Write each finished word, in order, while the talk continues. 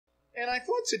And I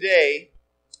thought today,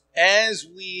 as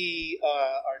we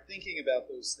are thinking about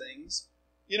those things,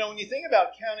 when you think about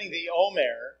counting the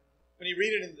Omer, when you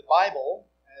read it in the Bible,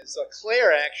 as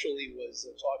Claire actually was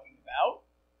talking about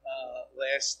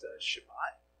last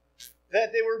Shabbat,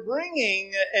 that they were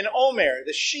bringing an Omer,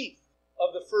 the sheaf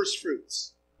of the first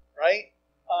fruits, right?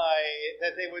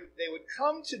 That they would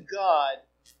come to God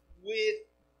with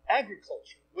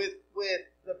agriculture, with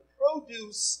the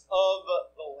produce of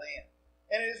the land.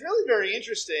 And it is really very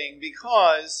interesting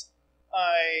because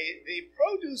the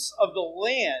produce of the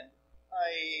land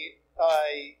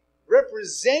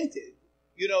represented,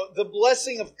 the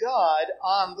blessing of God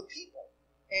on the people.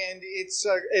 And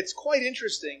it's quite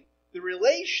interesting, the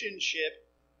relationship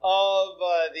of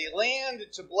the land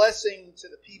to blessing to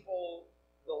the people,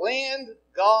 the land,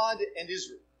 God, and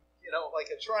Israel.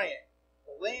 Like a triangle.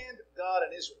 The land, God,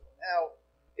 and Israel. Now,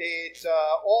 it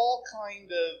all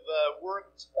kind of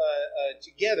worked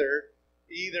together,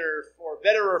 either for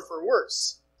better or for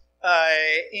worse.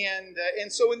 And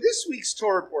so in this week's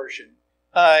Torah portion,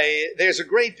 there's a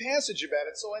great passage about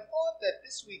it. So I thought that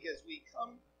this week, as we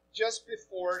come just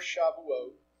before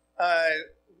Shavuot,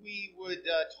 we would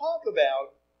talk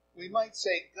about, we might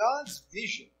say, God's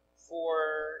vision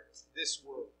for this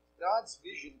world. God's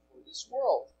vision for this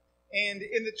world. And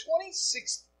in the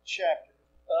 26th chapter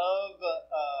of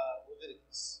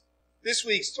Leviticus, this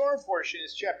week's Torah portion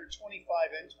is chapter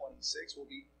 25 and 26. We'll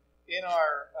be in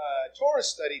our Torah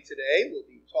study today. We'll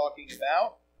be talking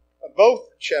about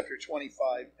both chapter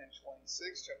 25 and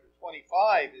 26. Chapter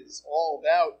 25 is all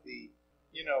about the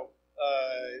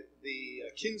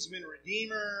kinsman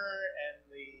redeemer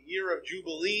and the year of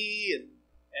Jubilee and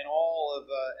all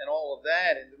of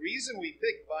that. And the reason we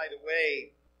picked, by the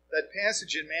way, that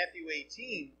passage in Matthew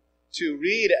 18 to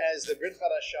read as the Brit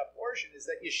Chadashah portion is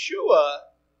that Yeshua,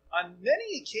 on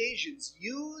many occasions,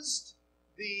 used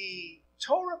the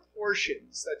Torah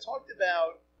portions that talked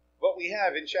about what we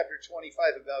have in chapter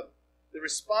 25 about the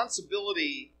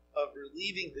responsibility of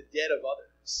relieving the debt of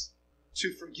others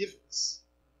to forgiveness.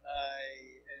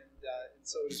 And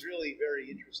so it's really very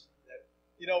interesting that,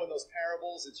 in those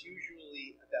parables, it's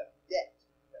usually about debt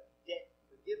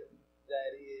forgiven,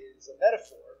 that is a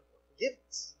metaphor for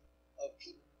forgiveness of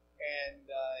people. And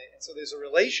so there's a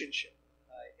relationship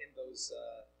in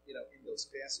those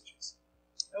passages.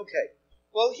 Okay.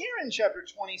 Well, here in chapter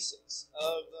 26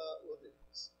 of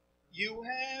Leviticus, you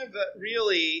have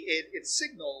really, it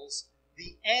signals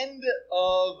the end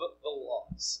of the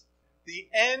laws. The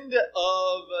end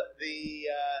of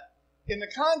in the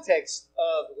context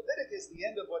of Leviticus, the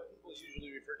end of what people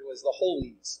usually refer to as the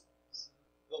holiness laws.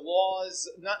 The laws,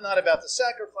 not about the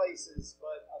sacrifices,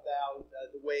 but about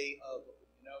the way of,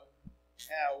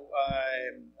 how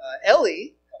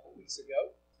Ellie, a couple weeks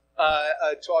ago,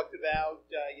 talked about,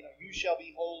 you shall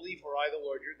be holy, for I, the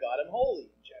Lord your God, am holy,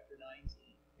 in chapter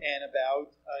 19. And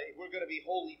about, if we're going to be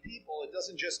holy people, it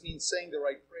doesn't just mean saying the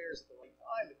right prayers at the right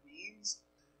time. It means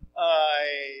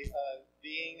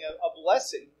being a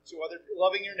blessing to other people,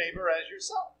 loving your neighbor as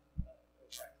yourself.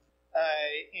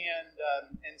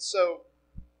 And so,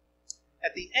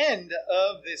 at the end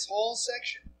of this whole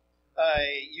section,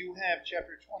 you have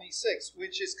chapter 26,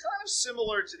 which is kind of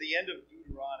similar to the end of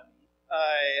Deuteronomy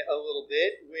a little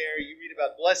bit, where you read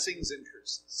about blessings and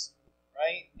curses,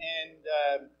 right?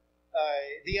 And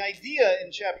the idea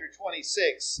in chapter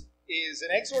 26 is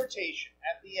an exhortation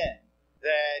at the end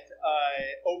that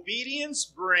obedience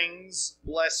brings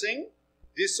blessing,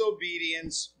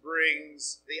 disobedience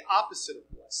brings the opposite of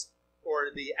blessing,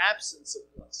 or the absence of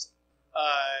blessing,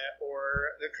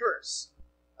 or the curse.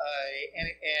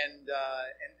 And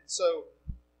so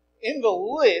in the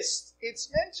list, it's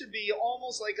meant to be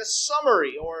almost like a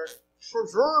summary or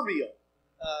proverbial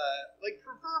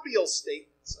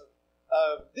statements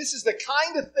of this is the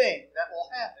kind of thing that will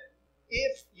happen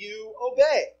if you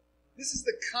obey. This is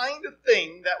the kind of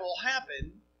thing that will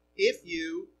happen if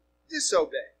you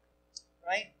disobey,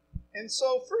 right? And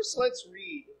so first let's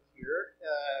read here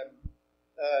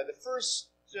the first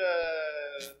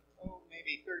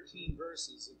maybe 13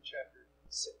 verses of chapter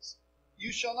 6.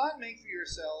 You shall not make for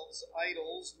yourselves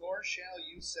idols, nor shall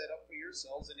you set up for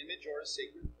yourselves an image or a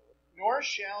sacred bull, nor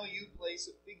shall you place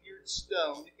a figured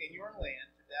stone in your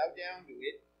land to bow down to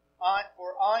it,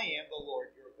 for I am the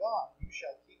Lord your God. You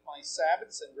shall keep my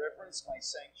Sabbaths and reverence my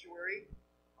sanctuary.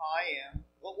 I am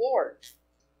the Lord.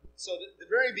 So the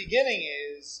very beginning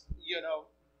is,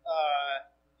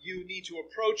 you need to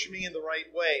approach me in the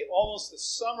right way, almost the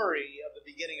summary of the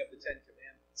beginning of the Ten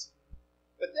Commandments.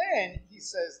 But then he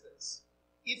says this,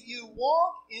 if you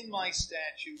walk in my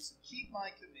statutes and keep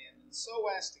my commandments so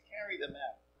as to carry them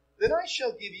out, then I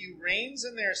shall give you rains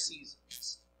in their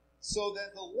seasons, so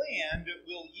that the land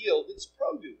will yield its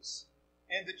produce,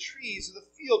 and the trees of the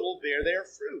field will bear their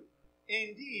fruit.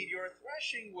 Indeed, your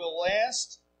threshing will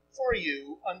last for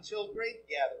you until grape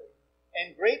gathering,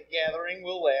 and grape gathering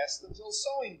will last until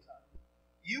sowing time.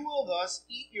 You will thus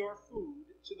eat your food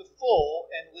to the full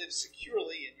and live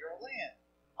securely in your land.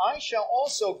 I shall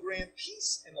also grant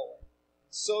peace in the land,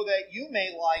 so that you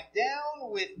may lie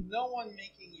down with no one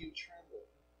making you tremble.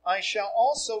 I shall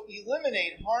also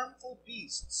eliminate harmful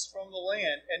beasts from the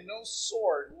land, and no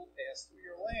sword will pass through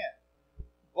your land.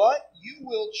 But you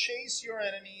will chase your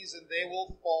enemies, and they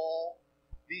will fall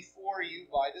before you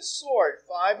by the sword.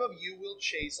 5 of you will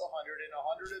chase 100, and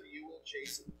 100 of you will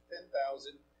chase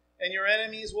 10,000, and your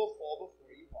enemies will fall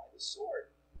before you by the sword.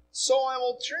 So I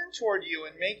will turn toward you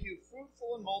and make you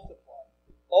fruitful and multiply.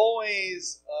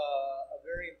 Always a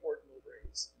very important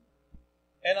phrase.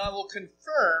 And I will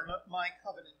confirm my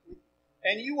covenant with you.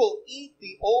 And you will eat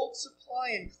the old supply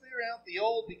and clear out the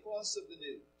old because of the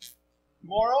new.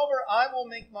 Moreover, I will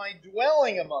make my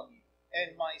dwelling among you,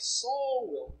 and my soul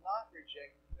will not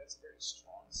reject you. That's a very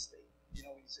strong statement. You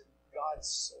know, when you say God's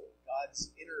soul, God's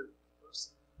inner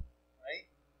person, right?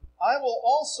 I will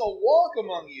also walk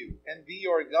among you and be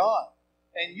your God,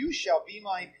 and you shall be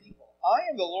my people. I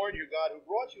am the Lord your God who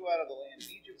brought you out of the land of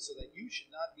Egypt so that you should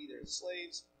not be their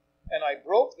slaves. And I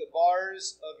broke the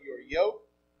bars of your yoke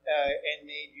and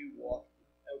made you walk.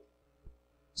 Okay.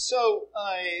 So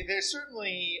there's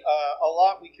certainly a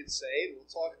lot we could say. We'll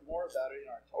talk more about it in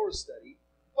our Torah study.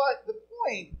 But the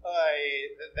point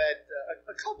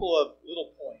a couple of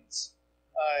little points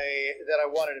that I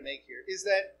wanted to make here is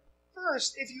that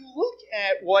first, if you look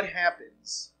at what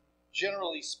happens,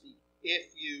 generally speaking,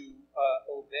 if you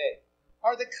obey,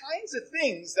 are the kinds of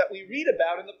things that we read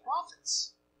about in the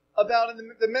prophets, about in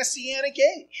the Messianic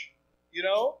age. You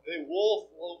know, the wolf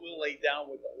will lay down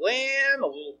with the lamb, a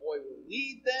little boy will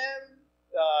lead them,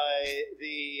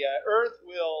 the earth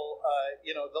will,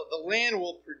 the land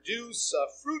will produce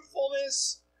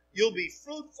fruitfulness, you'll be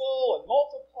fruitful and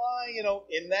multiply,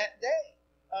 in that day.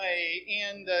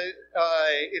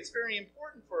 It's very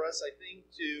important for us, I think,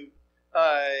 to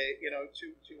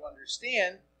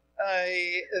understand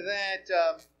that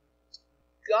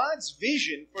God's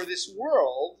vision for this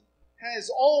world has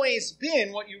always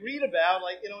been what you read about,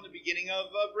 like, in the beginning of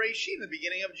Bereshit, in the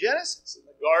beginning of Genesis, in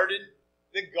the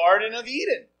Garden of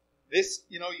Eden. This,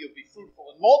 you'll be fruitful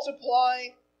and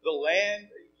multiply, the land,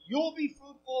 you'll be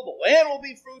fruitful, the land will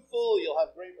be fruitful, you'll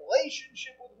have great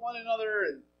relationship with one another,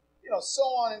 and, so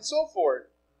on and so forth.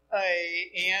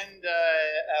 And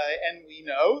we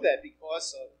know that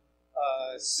because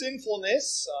of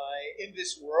sinfulness in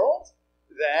this world,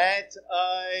 that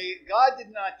God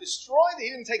did not destroy, He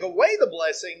didn't take away the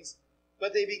blessings,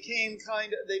 but they became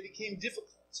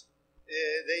difficult.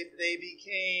 They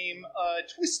became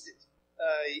twisted,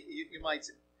 you might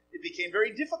say. It became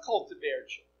very difficult to bear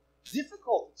children,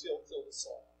 difficult to till the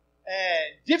soil,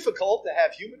 and difficult to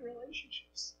have human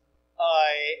relationships.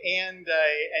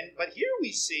 But here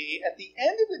we see, at the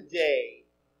end of the day,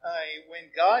 when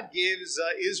God gives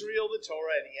Israel the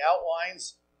Torah and He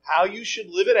outlines how you should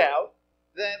live it out,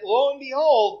 that lo and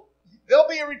behold, there'll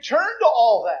be a return to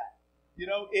all that,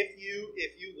 if you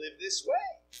live this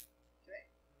way. Okay?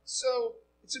 So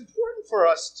it's important for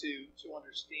us to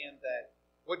understand that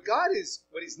what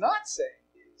He's not saying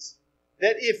is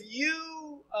that if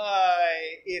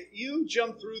you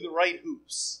jump through the right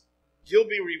hoops, you'll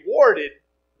be rewarded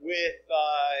with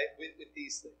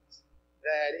these things.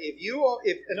 That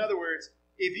in other words,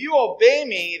 if you obey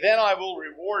me, then I will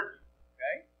reward you.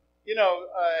 Okay?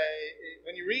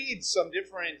 When you read some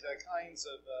different kinds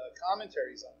of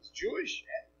commentaries on this Jewish,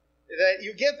 that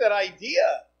you get that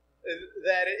idea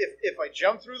that if I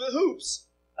jump through the hoops,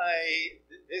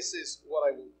 this is what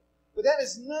I will do. But that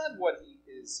is not what he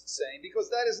is saying, because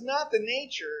that is not the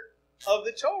nature of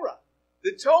the Torah.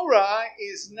 The Torah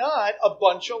is not a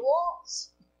bunch of laws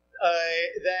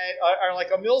that are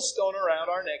like a millstone around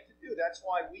our neck to do. That's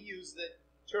why we use the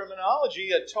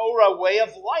terminology, a Torah way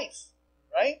of life,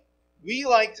 right? We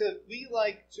like to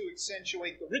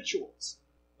accentuate the rituals,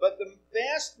 but the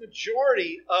vast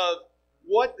majority of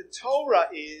what the Torah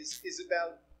is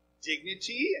about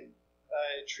dignity and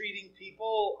treating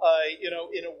people, in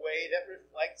a way that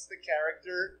reflects the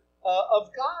character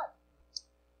of God.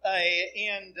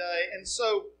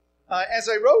 So, as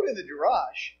I wrote in the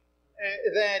Darash,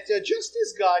 that just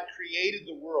as God created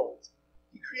the world,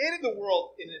 He created the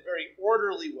world in a very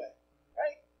orderly way,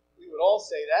 right? We would all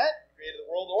say that. He created the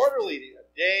world orderly. You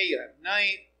have day, you have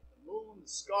night, the moon, the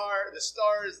stars,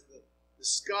 the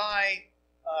sky.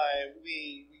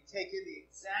 We take in the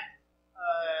exact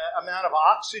amount of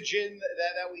oxygen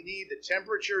that we need. The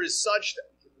temperature is such that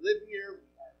we can live here. We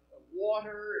have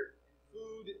water,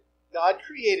 food. God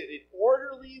created it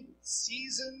orderly with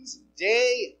seasons,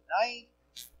 day and night,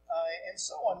 and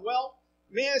so on. Well,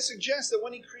 may I suggest that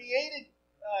when he created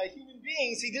human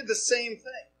beings, he did the same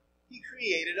thing. He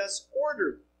created us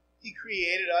orderly. He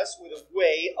created us with a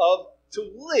way to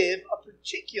live a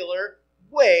particular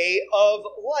way of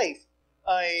life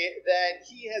that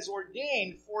he has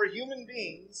ordained for human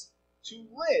beings to live.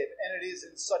 And it is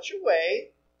in such a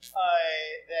way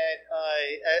that,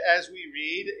 as we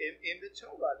read in the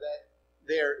Torah, that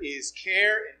there is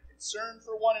care and concern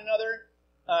for one another.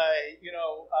 If you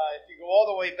go all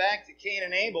the way back to Cain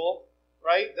and Abel,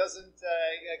 right? Doesn't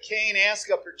Cain ask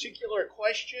a particular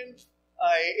question?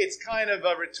 It's kind of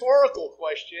a rhetorical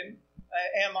question.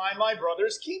 Am I my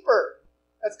brother's keeper?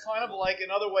 That's kind of like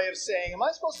another way of saying, am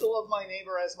I supposed to love my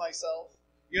neighbor as myself?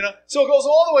 So it goes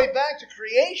all the way back to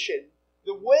creation,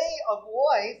 the way of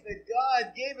life that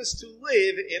God gave us to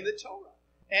live in the Torah.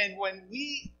 And when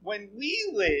we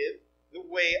live the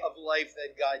way of life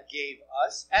that God gave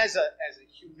us as a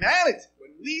humanity,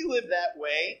 when we live that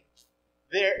way,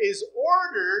 there is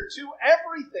order to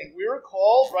everything. We were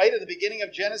called, right, at the beginning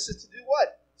of Genesis to do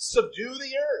what? Subdue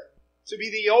the earth. To be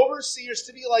the overseers,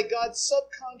 to be like God's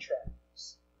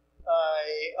subcontractors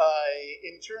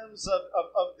in terms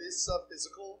of this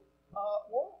physical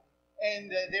world.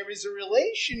 And there is a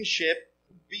relationship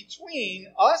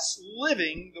between us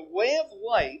living the way of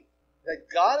life that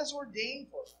God has ordained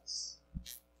for us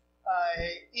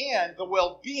and the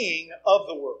well-being of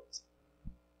the world.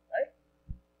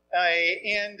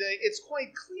 And it's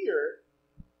quite clear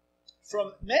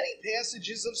from many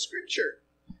passages of Scripture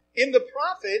in the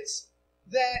prophets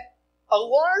that a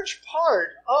large part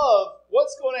of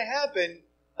what's going to happen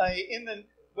in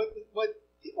what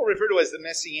people refer to as the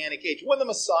Messianic age, when the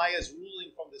Messiah is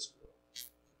ruling from this world,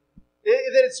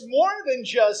 that it's more than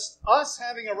just us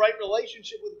having a right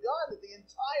relationship with God,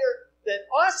 that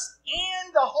us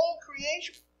and the whole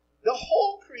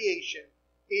creation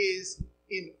is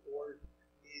in order.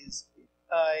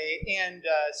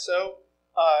 So,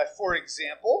 for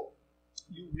example,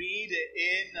 you read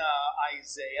in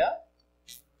Isaiah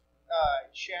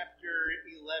chapter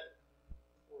 11,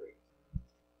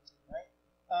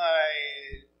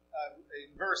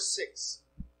 in verse 6.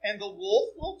 And the wolf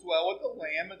will dwell with the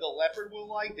lamb, and the leopard will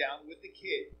lie down with the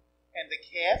kid, and the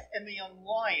calf and the young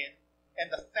lion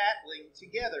and the fatling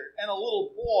together, and a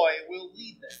little boy will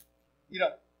lead them.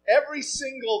 Every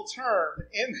single term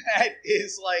in that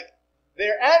is like,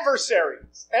 they're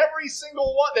adversaries. Every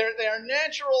single one. They are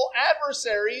natural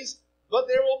adversaries, but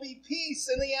there will be peace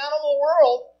in the animal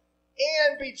world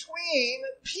and between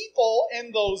people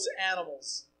and those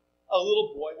animals. A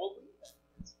little boy will lead them.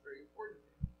 It's very important.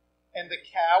 And the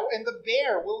cow and the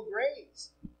bear will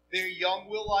graze. Their young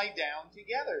will lie down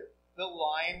together. The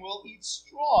lion will eat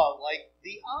straw like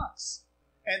the ox.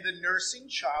 And the nursing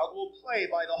child will play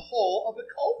by the hole of the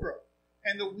cobra.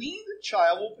 And the weaned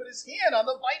child will put his hand on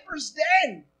the viper's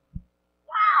den.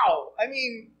 Wow! I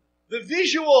mean, the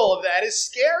visual of that is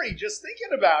scary just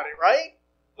thinking about it, right?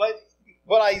 But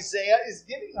what Isaiah is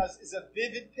giving us is a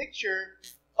vivid picture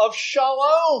of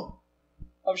shalom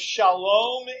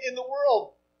in the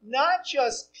world. Not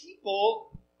just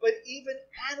people, but even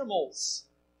animals.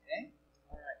 Okay?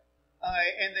 All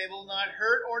right. And they will not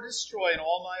hurt or destroy in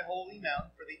all my holy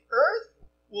mountain, for the earth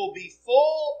will be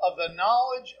full of the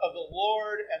knowledge of the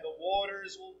Lord, and the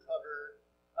waters will cover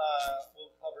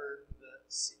the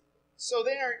sea. So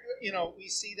there, we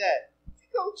see that. If you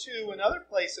go to another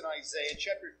place in Isaiah,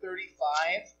 chapter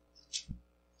 35.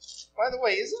 By the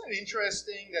way, isn't it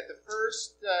interesting that the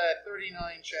first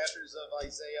 39 chapters of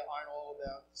Isaiah aren't all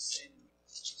about sin?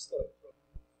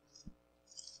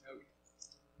 Okay.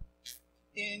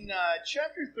 In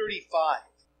chapter 35,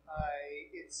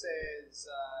 it says...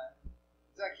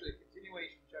 it's actually a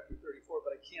continuation of chapter 34,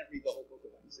 but I can't read the whole book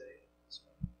of Isaiah.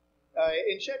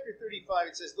 In chapter 35,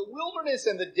 it says, the wilderness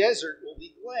and the desert will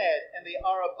be glad, and the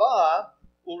Arabah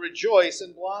will rejoice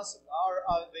and blossom.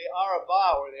 The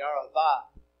Arabah, or the Arabah,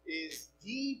 is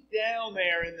deep down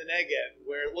there in the Negev,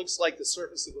 where it looks like the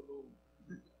surface of the moon.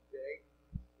 Okay?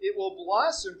 It will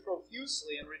blossom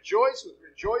profusely and rejoice with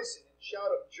rejoicing and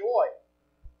shout of joy.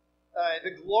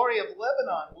 The glory of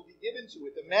Lebanon will be given to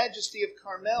it, the majesty of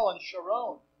Carmel and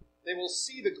Sharon. They will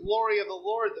see the glory of the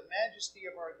Lord, the majesty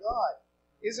of our God.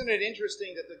 Isn't it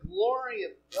interesting that the glory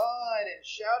of God and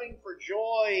shouting for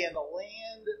joy and the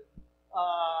land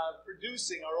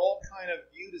producing are all kind of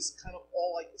viewed as kind of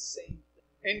all like the same thing?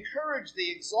 Encourage the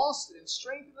exhausted and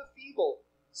strengthen the feeble.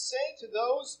 Say to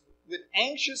those with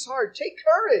anxious heart, take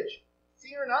courage,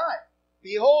 fear not.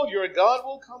 Behold, your God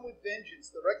will come with vengeance.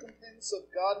 The recompense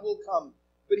of God will come,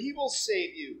 but he will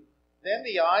save you. Then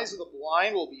the eyes of the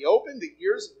blind will be opened, the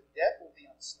ears of the deaf will be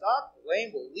unstopped, the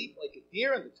lame will leap like a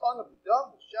deer, and the tongue of the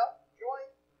dumb will shout for joy.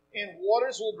 And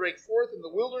waters will break forth in the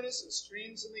wilderness and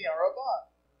streams in the Arabah.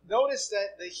 Notice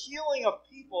that the healing of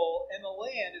people and the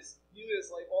land is viewed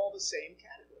as like all the same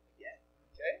category again.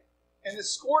 Okay? And the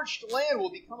scorched land will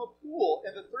become a pool,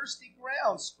 and the thirsty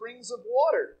ground springs of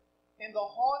water, and the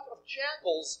haunt of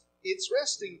jackals its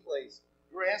resting place.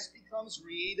 Grass becomes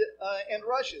reed and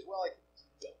rushes. Well,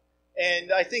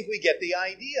 and I think we get the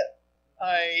idea.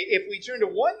 If we turn to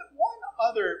one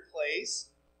other place,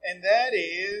 and that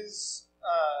is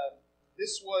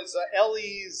this was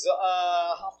Eli's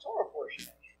Haftorah portion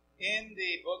in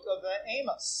the book of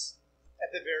Amos,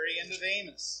 at the very end of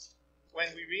Amos,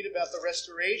 when we read about the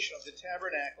restoration of the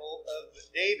tabernacle of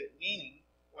David, meaning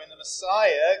when the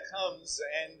Messiah comes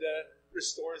and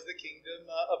restores the kingdom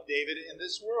of David in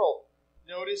this world.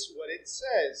 Notice what it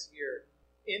says here.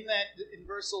 In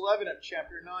verse 11 of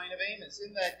chapter 9 of Amos,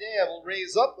 in that day I will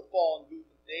raise up the fallen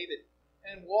booth of David,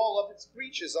 and wall up its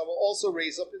breaches. I will also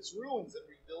raise up its ruins, and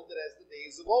rebuild it as the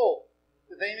days of old,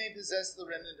 that they may possess the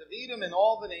remnant of Edom, and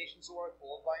all the nations who are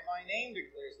called by my name,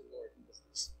 declares the Lord.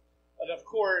 And of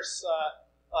course,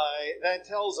 that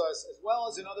tells us, as well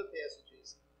as in other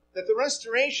passages, that the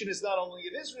restoration is not only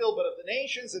of Israel, but of the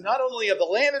nations, and not only of the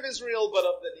land of Israel, but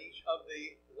of the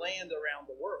land around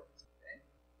the world. Okay?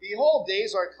 Behold,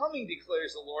 days are coming,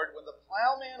 declares the Lord, when the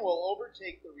plowman will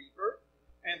overtake the reaper,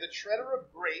 and the treader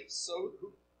of grapes,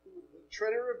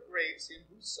 him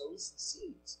who sows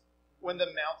seeds. When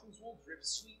the mountains will drip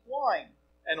sweet wine,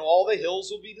 and all the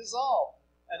hills will be dissolved.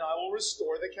 And I will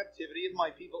restore the captivity of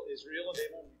my people Israel, and they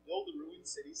will rebuild the ruined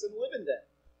cities and live in them.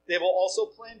 They will also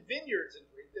plant vineyards and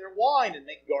drink their wine, and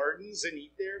make gardens and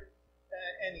eat their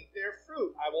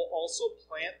fruit. I will also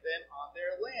plant them on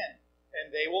their land,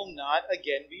 and they will not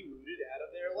again be rooted out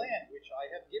of their land, which I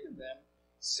have given them,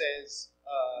 says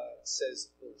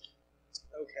the Lord.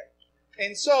 Okay,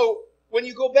 and so when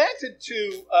you go back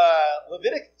to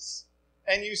Leviticus,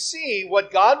 and you see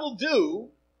what God will do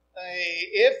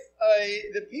if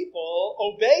the people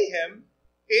obey him,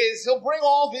 is he'll bring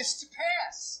all this to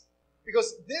pass.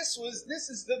 Because this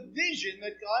is the vision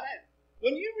that God had.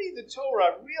 When you read the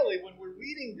Torah, really, when we're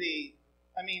reading the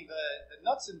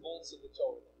nuts and bolts of the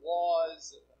Torah, the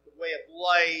laws, the way of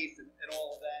life, and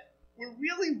all of that, we're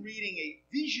really reading a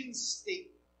vision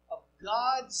statement of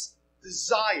God's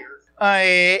desire,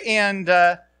 and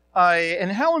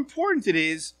how important it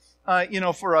is,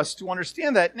 for us to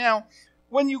understand that. Now,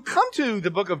 when you come to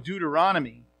the book of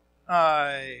Deuteronomy,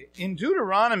 in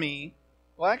Deuteronomy,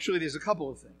 well, actually, there's a couple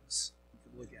of things you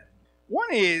can look at.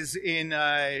 One is in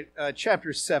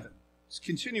chapter 7. It's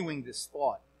continuing this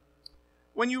thought.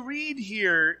 When you read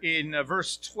here in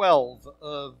verse 12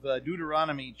 of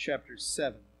Deuteronomy chapter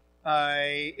 7,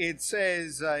 it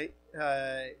says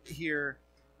here,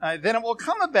 then it will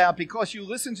come about, because you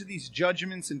listen to these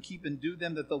judgments and keep and do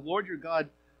them, that the Lord your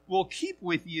God will keep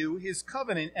with you his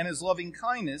covenant and his loving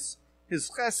kindness,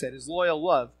 his chesed, his loyal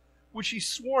love, which he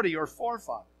swore to your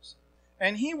forefathers.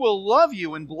 And he will love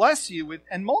you and bless you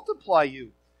and multiply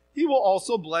you. He will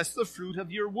also bless the fruit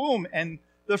of your womb and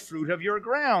the fruit of your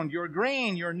ground, your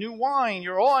grain, your new wine,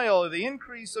 your oil, the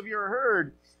increase of your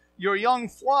herd, your young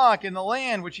flock in the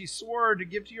land which he swore to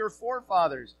give to your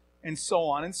forefathers, and so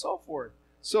on and so forth.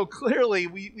 So clearly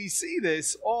we see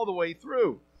this all the way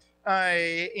through.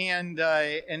 And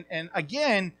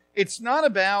again, it's not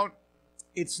about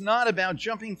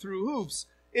jumping through hoops.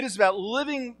 It is about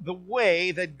living the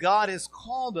way that God has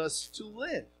called us to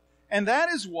live. And that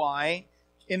is why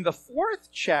in the 4th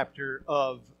chapter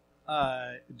of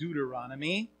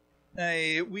Deuteronomy,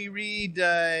 we read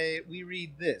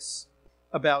this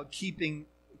about keeping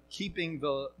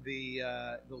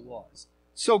the laws.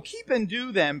 So keep and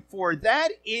do them, for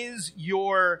that is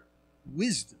your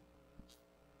wisdom.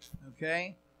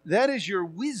 Okay? That is your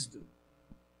wisdom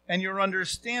and your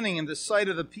understanding in the sight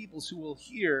of the peoples who will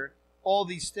hear all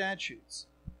these statutes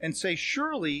and say,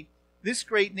 surely this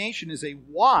great nation is a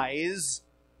wise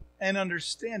and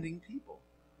understanding people.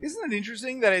 Isn't it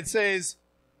interesting that it says,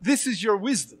 this is your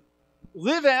wisdom?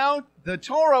 Live out the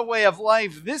Torah way of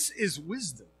life. This is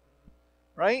wisdom.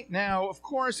 Right? Now, of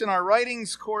course, in our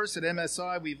writings course at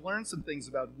MSI, we've learned some things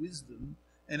about wisdom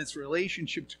and its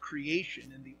relationship to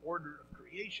creation and the order of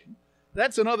creation.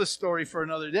 That's another story for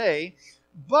another day.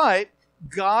 But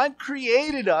God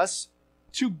created us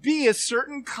to be a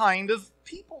certain kind of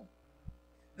people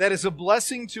that is a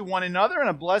blessing to one another and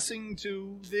a blessing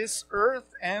to this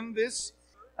earth and this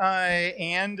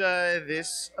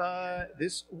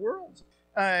world.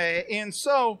 And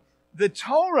so the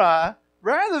Torah,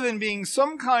 rather than being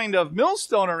some kind of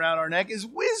millstone around our neck, is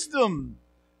wisdom.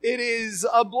 It is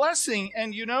a blessing.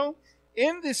 And in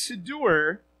the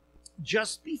Siddur,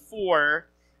 just before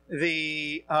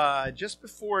the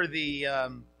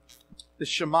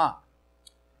Shema,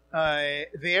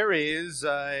 there's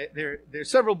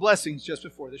several blessings just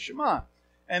before the Shema,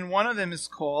 and one of them is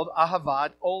called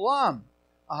Ahavat Olam.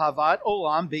 Ahavat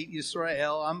Olam Beit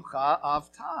Yisrael Amcha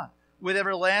Avta. With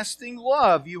everlasting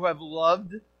love, you have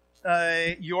loved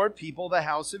your people, the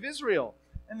house of Israel.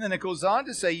 And then it goes on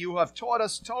to say, you have taught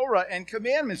us Torah and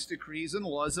commandments, decrees, and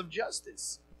laws of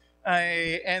justice.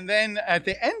 And then at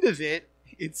the end of it,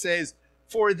 it says,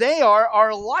 for they are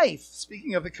our life.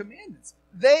 Speaking of the commandments,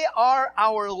 they are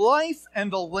our life and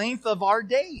the length of our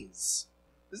days.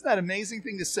 Isn't that an amazing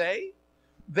thing to say?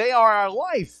 They are our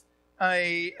life.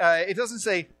 It doesn't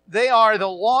say they are the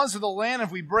laws of the land.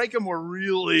 If we break them, we're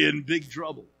really in big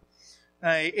trouble.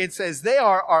 It says they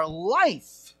are our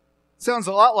life. Sounds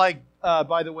a lot like,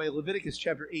 by the way, Leviticus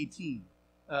chapter 18,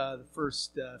 the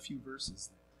first few verses.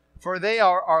 For they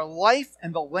are our life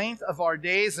and the length of our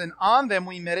days, and on them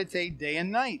we meditate day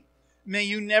and night. May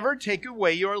you never take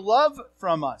away your love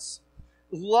from us.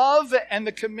 Love and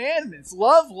the commandments,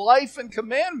 love, life, and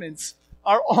commandments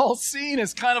are all seen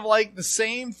as kind of like the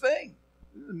same thing.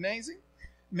 Isn't it amazing?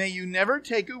 May you never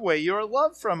take away your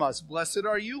love from us. Blessed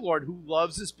are you, Lord, who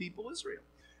loves his people Israel.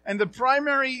 And the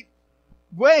primary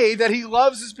way that he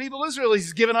loves his people Israel,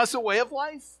 he's given us a way of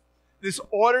life. This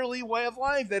orderly way of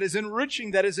life that is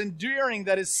enriching, that is endearing,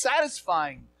 that is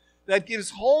satisfying, that gives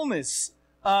wholeness,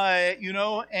 and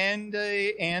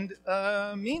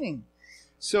meaning.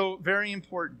 So very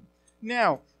important.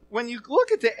 Now, when you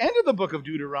look at the end of the book of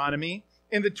Deuteronomy,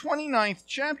 in the 29th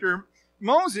chapter,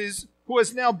 Moses, who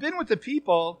has now been with the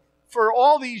people for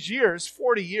all these years,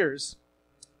 40 years,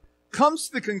 comes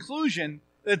to the conclusion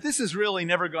that this is really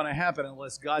never going to happen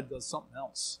unless God does something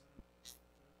else.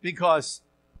 Because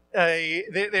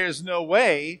there's no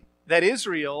way that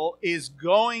Israel is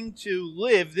going to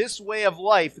live this way of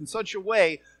life in such a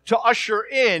way to usher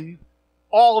in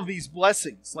all of these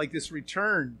blessings, like this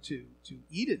return to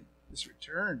Eden, this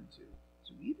return to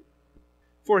Eden.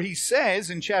 For he says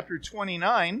in chapter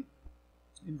 29,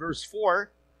 in verse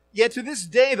 4, yet to this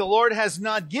day the Lord has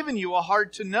not given you a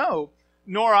heart to know,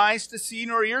 nor eyes to see,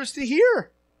 nor ears to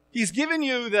hear. He's given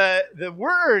you the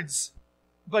words,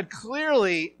 but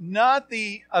clearly not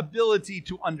the ability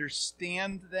to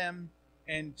understand them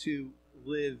and to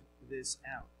live this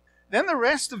out. Then the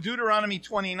rest of Deuteronomy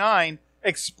 29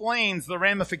 explains the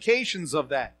ramifications of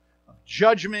that, of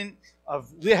judgment,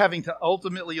 of having to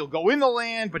ultimately, you'll go in the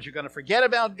land, but you're going to forget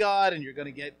about God, and you're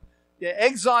going to get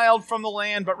exiled from the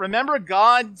land. But remember,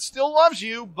 God still loves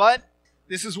you, but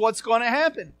this is what's going to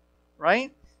happen,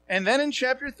 right? And then in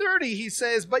chapter 30, he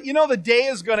says, but the day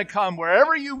is going to come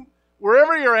wherever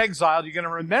you're exiled, you're going to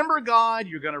remember God,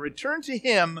 you're going to return to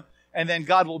him, and then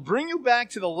God will bring you back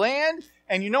to the land.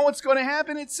 And you know what's going to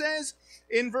happen, it says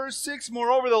in verse 6,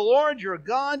 moreover, the Lord your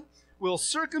God will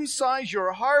circumcise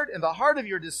your heart and the heart of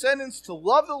your descendants to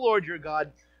love the Lord your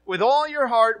God with all your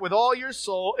heart, with all your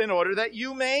soul, in order that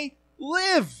you may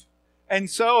live. And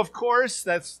so, of course,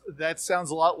 that sounds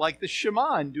a lot like the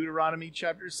Shema in Deuteronomy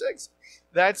chapter 6.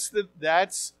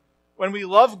 That's when we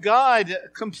love God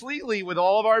completely with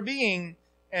all of our being.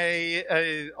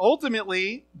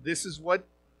 Ultimately, this is what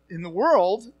in the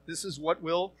world, this is what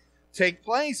will take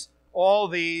place. All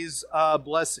these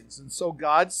blessings, and so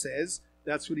God says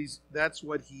that's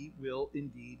what He will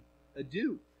indeed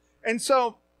do. And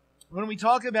so, when we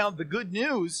talk about the good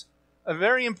news, a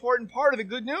very important part of the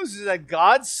good news is that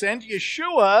God sent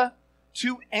Yeshua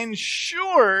to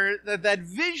ensure that that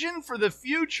vision for the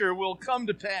future will come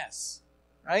to pass,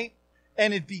 right?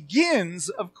 And it begins,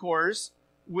 of course,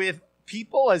 with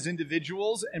people as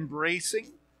individuals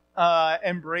embracing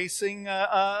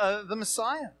the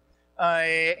Messiah.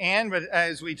 And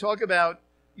as we talk about,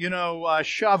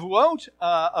 Shavuot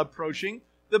approaching,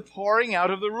 the pouring out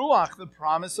of the Ruach, the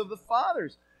promise of the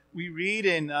fathers. We read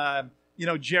in,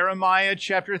 Jeremiah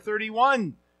chapter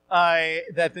 31,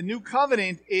 that the new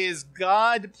covenant is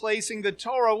God placing the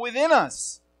Torah within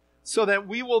us so that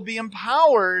we will be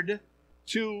empowered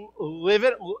to live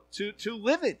it. To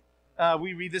live it.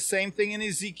 We read the same thing in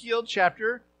Ezekiel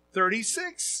chapter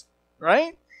 36,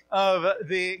 right? Of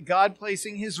the God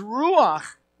placing His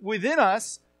Ruach within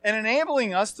us and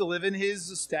enabling us to live in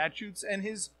His statutes and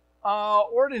His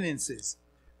ordinances.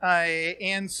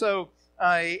 And so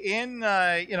in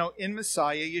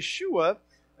Messiah, Yeshua,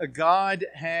 God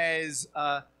has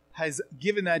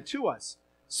given that to us.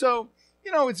 So,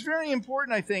 it's very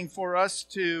important, I think, for us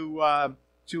to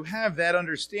to have that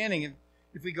understanding. And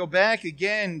if we go back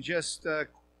again, just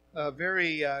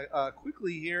very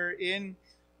quickly here in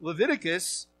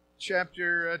Leviticus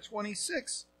chapter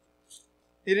 26,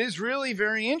 it is really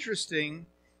very interesting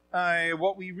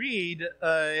what we read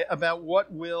about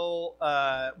what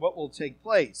will take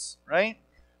place, right?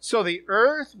 So the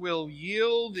earth will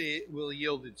yield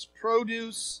its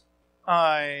produce.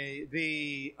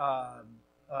 There'll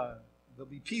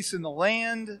be peace in the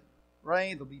land,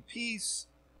 right? There'll be peace.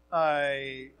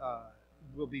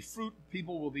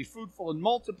 People will be fruitful and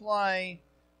multiply.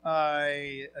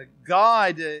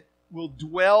 God will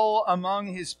dwell among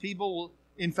his people.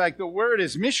 In fact, the word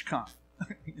is mishkan.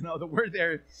 The word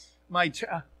there, my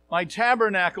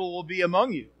tabernacle will be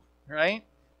among you, right?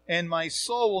 And my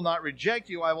soul will not reject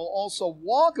you. I will also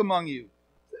walk among you.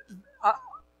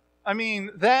 I mean,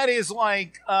 that is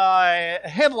like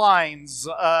headlines,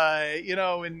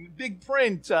 in big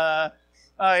print.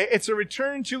 It's a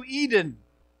return to Eden,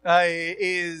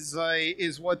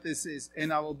 is what this is.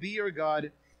 And I will be your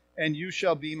God, and you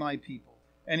shall be my people.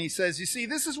 And he says, you see,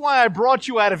 this is why I brought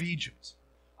you out of Egypt.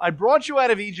 I brought you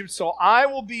out of Egypt, so I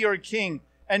will be your king,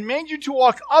 and made you to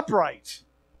walk upright.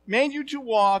 Made you to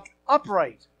walk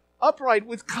upright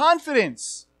with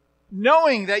confidence,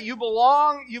 knowing that you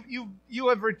belong, you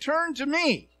have returned to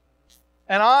me,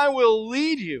 and I will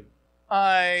lead you,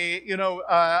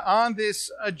 on this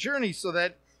journey, so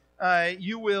that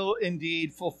you will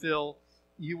indeed fulfill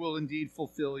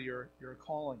your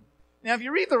calling. Now, if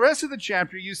you read the rest of the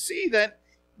chapter, you see that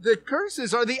the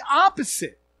curses are the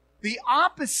opposite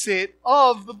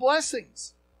of the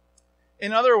blessings.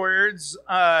 In other words,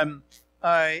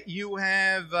 you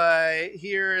have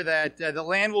here that the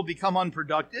land will become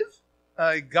unproductive.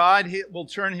 God will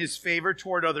turn his favor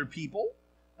toward other people.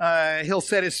 He'll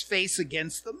set his face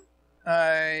against them.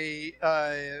 There'll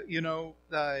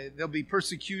be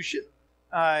persecution,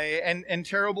 and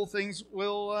terrible things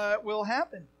will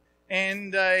happen.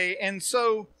 And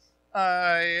so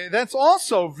that's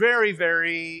also very,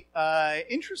 very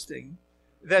interesting,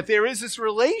 that there is this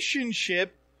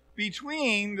relationship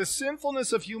between the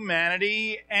sinfulness of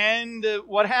humanity and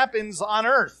what happens on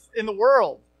earth, in the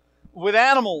world, with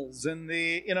animals and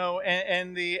the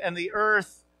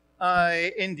earth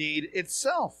indeed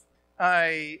itself.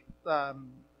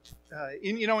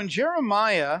 In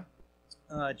Jeremiah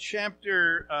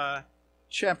chapter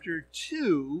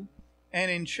 2 and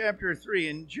in chapter 3,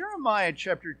 in Jeremiah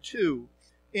chapter 2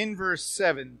 in verse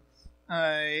 7,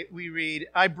 we read,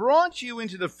 I brought you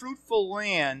into the fruitful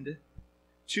land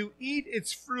to eat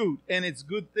its fruit and its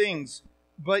good things,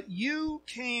 but you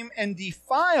came and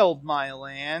defiled my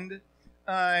land,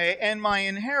 and my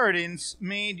inheritance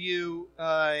made you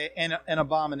an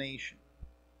abomination.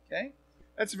 Okay?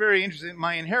 That's very interesting.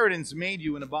 My inheritance made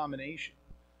you an abomination.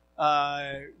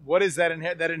 What is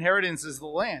that? That inheritance is the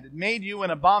land. It made you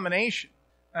an abomination,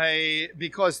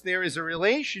 because there is a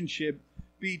relationship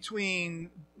between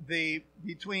the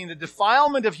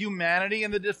defilement of humanity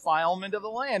and the defilement of the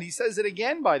land. He says it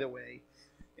again, by the way,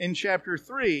 in chapter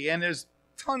 3, and there's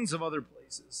tons of other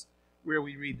places where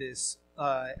we read this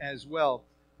as well.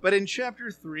 But in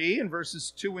chapter 3, in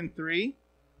verses 2 and 3,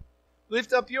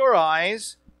 lift up your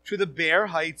eyes to the bare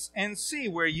heights and see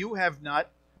where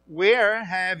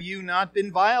have you not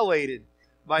been violated?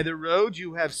 By the road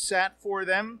you have sat for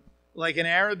them like an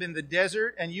Arab in the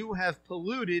desert, and you have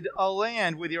polluted a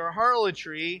land with your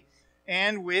harlotry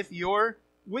and with your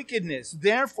wickedness.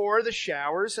 Therefore the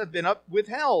showers have been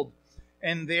withheld,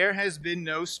 and there has been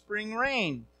no spring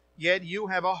rain. Yet you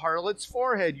have a harlot's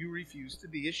forehead. You refuse to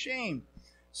be ashamed.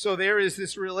 So there is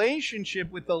this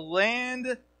relationship with the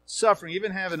land suffering. I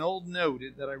even have an old note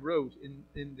that I wrote in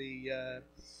the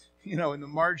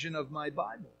margin of my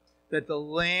Bible, that the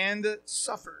land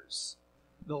suffers.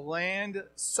 The land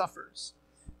suffers.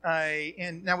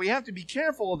 And now we have to be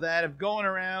careful of that, of going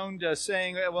around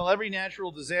saying, well, every natural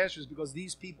disaster is because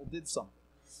these people did something.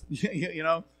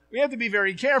 We have to be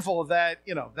very careful of that,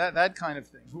 that kind of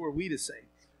thing. Who are we to say?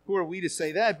 Who are we to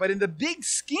say that? But in the big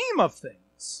scheme of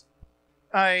things,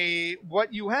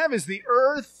 what you have is the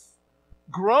earth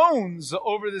groans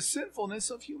over the sinfulness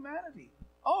of humanity.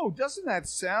 Oh, doesn't that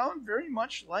sound very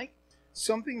much like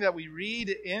something that we read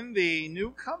in the New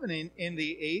Covenant in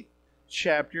the 8th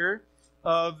chapter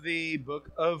of the book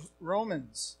of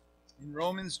Romans? In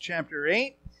Romans chapter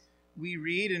 8, we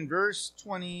read in verse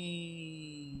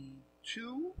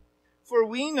 22, for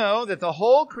we know that the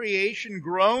whole creation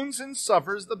groans and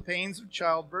suffers the pains of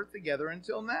childbirth together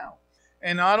until now.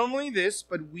 And not only this,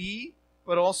 but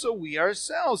also we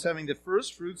ourselves, having the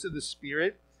first fruits of the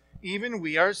Spirit, even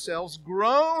we ourselves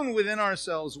groan within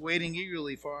ourselves, waiting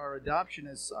eagerly for our adoption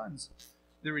as sons,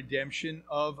 the redemption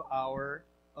of our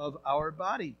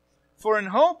body. For in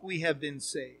hope we have been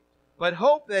saved. But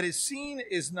hope that is seen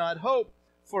is not hope.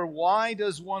 For why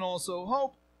does one also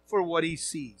hope for what he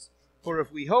sees? For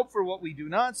if we hope for what we do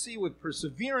not see, with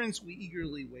perseverance we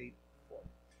eagerly wait for.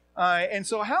 And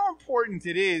so how important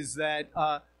it is that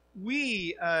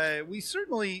we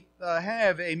certainly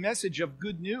have a message of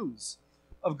good news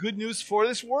for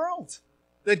this world.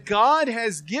 That God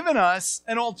has given us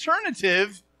an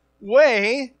alternative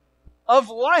way of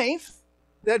life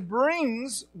that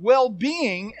brings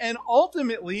well-being and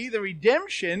ultimately the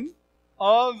redemption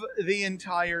of the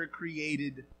entire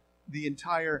created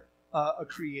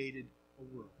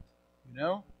world. You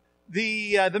know,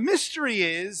 the mystery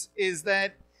is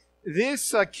that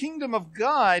this kingdom of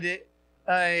God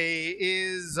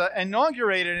is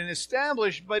inaugurated and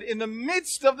established, but in the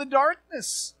midst of the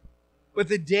darkness. But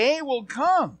the day will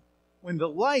come when the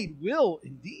light will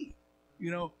indeed,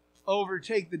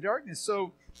 overtake the darkness.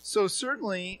 So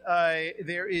certainly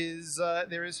there is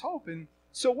hope. And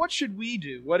so what should we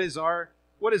do? What is our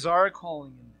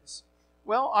calling in this?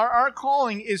 Well, our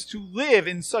calling is to live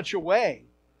in such a way,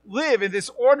 live in this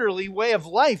orderly way of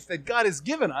life that God has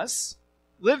given us,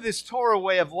 live this Torah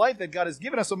way of life that God has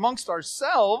given us amongst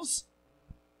ourselves,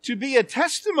 to be a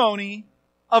testimony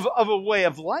of a way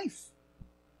of life.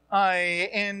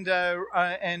 And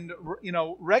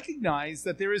recognize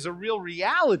that there is a real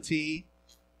reality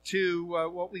to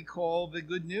what we call the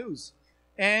good news,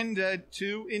 and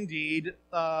to indeed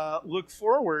look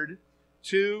forward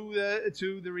to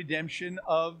the redemption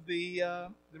of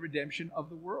the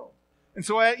world. And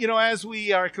so as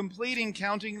we are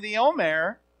counting the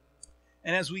Omer,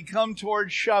 and as we come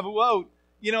towards Shavuot,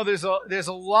 there's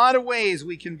a lot of ways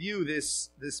we can view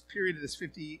this period, this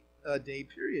 50-day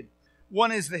period.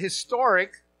 One is the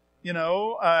historic,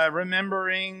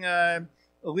 remembering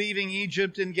leaving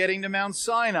Egypt and getting to Mount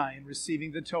Sinai and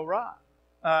receiving the Torah.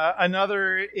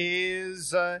 Another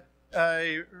is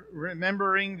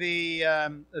remembering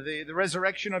the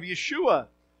resurrection of Yeshua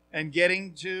and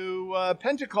getting to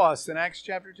Pentecost in Acts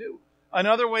chapter 2.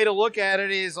 Another way to look at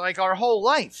it is like our whole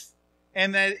life,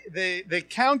 and that the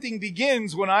counting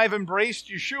begins when I've embraced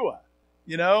Yeshua.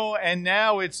 And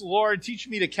now it's, Lord, teach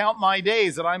me to count my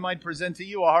days that I might present to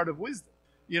you a heart of wisdom,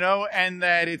 and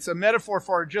that it's a metaphor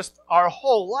for just our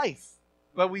whole life.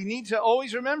 But we need to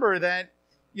always remember that,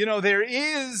 there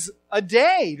is a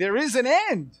day, there is an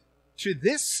end to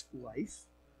this life,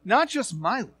 not just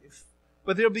my life,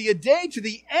 but there'll be a day to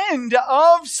the end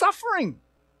of suffering.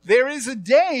 There is a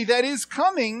day that is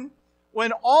coming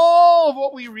when all of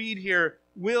what we read here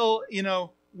will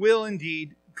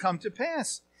indeed come to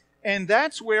pass. And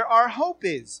that's where our hope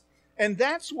is. And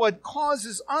that's what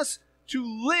causes us to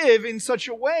live in such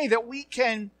a way that we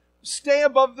can stay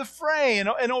above the fray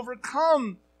and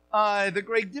overcome the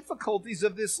great difficulties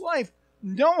of this life,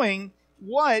 knowing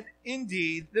what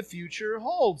indeed the future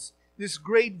holds. This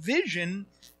great vision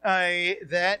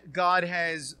that God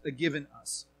has given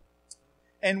us.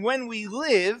 And when we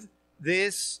live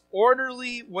this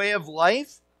orderly way of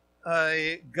life,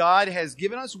 God has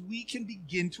given us, we can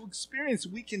begin to experience,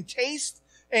 we can taste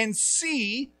and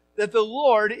see that the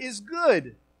Lord is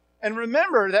good. And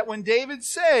remember that when David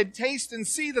said, taste and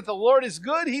see that the Lord is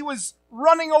good, he was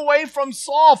running away from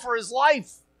Saul for his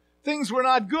life. Things were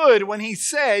not good when he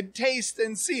said, taste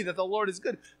and see that the Lord is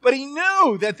good. But he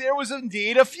knew that there was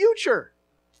indeed a future,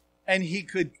 and he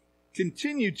could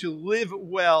continue to live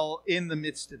well in the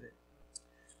midst of it.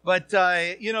 But,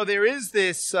 there is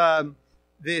this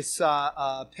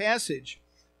passage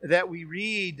that we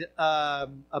read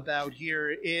about here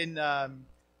in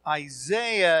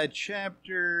Isaiah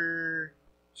chapter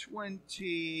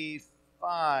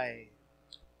 25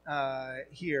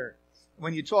 here.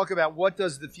 When you talk about what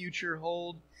does the future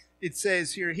hold, it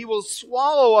says here, he will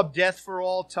swallow up death for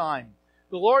all time.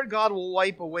 The Lord God will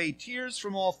wipe away tears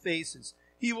from all faces.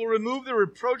 He will remove the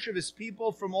reproach of his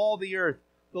people from all the earth.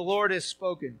 The Lord has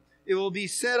spoken. It will be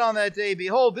said on that day,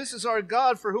 behold, this is our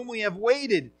God for whom we have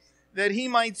waited, that he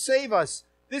might save us.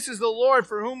 This is the Lord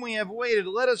for whom we have waited.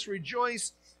 Let us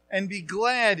rejoice and be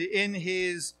glad in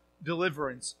his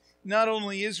deliverance. Not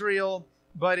only Israel,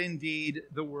 but indeed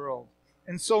the world.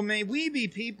 And so may we be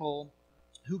people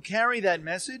who carry that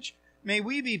message. May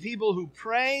we be people who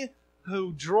pray,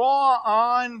 who draw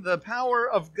on the power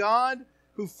of God,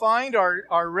 who find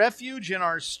our refuge and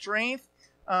our strength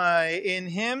in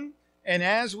him. And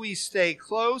as we stay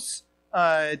close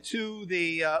to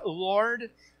the Lord,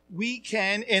 we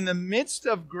can, in the midst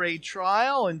of great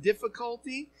trial and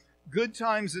difficulty, good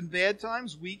times and bad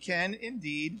times, we can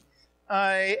indeed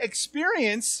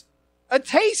experience a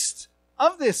taste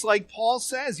of this, like Paul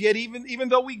says. Yet even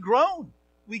though we groan,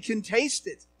 we can taste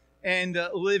it and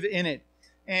live in it.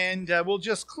 And we'll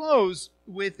just close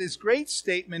with this great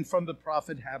statement from the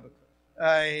prophet Habakkuk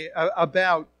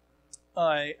about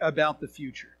the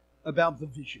future, about the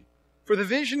vision. For the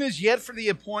vision is yet for the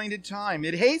appointed time.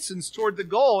 It hastens toward the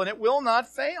goal, and it will not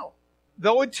fail.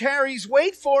 Though it tarries,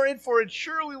 wait for it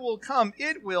surely will come.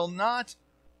 It will not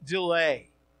delay.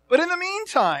 But in the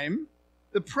meantime,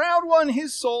 the proud one,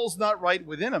 his soul's not right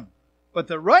within him, but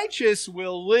the righteous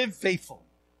will live faithful.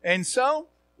 And so,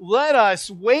 let us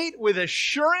wait with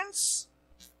assurance.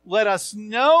 Let us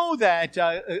know that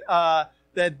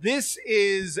that this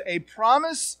is a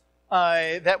promise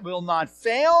that will not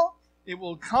fail. It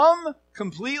will come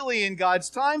completely in God's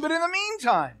time. But in the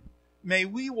meantime, may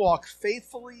we walk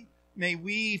faithfully. May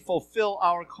we fulfill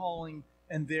our calling.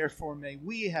 And therefore, may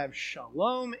we have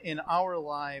shalom in our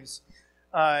lives,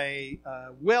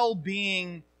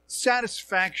 well-being,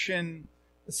 satisfaction,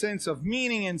 a sense of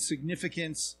meaning and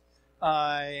significance.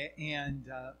 And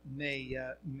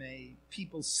may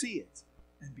people see it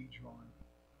and be drawn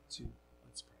to.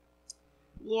 Let's pray.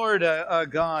 Lord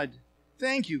God,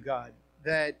 thank you, God,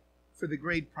 that for the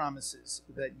great promises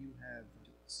that you have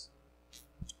to us.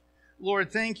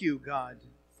 Lord, thank you, God,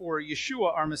 for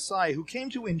Yeshua, our Messiah, who came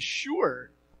to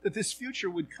ensure that this future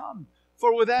would come.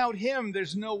 For without him,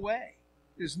 there's no way.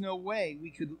 There's no way we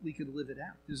could live it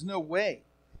out. There's no way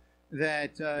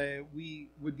that we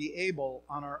would be able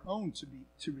on our own to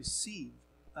receive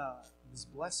this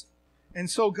blessing. And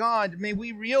so, God, may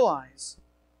we realize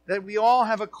that we all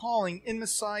have a calling in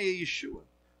Messiah Yeshua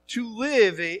to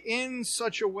live in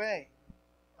such a way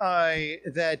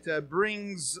that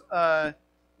brings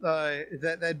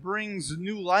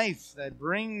new life, that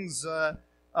brings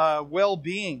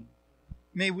well-being.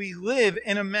 May we live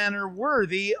in a manner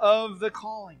worthy of the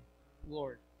calling,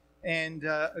 Lord. And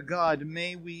God,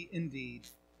 may we indeed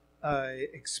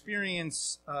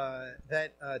experience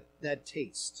that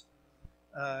taste,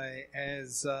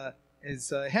 as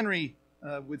Henry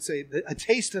would say, a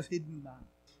taste of hidden manna.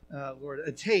 Lord,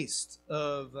 a taste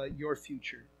of your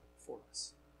future for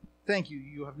us. Thank you.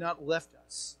 You have not left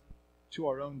us to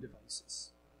our own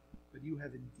devices, but you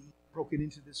have indeed broken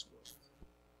into this world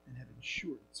and have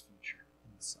ensured its future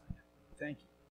in Messiah. Thank you.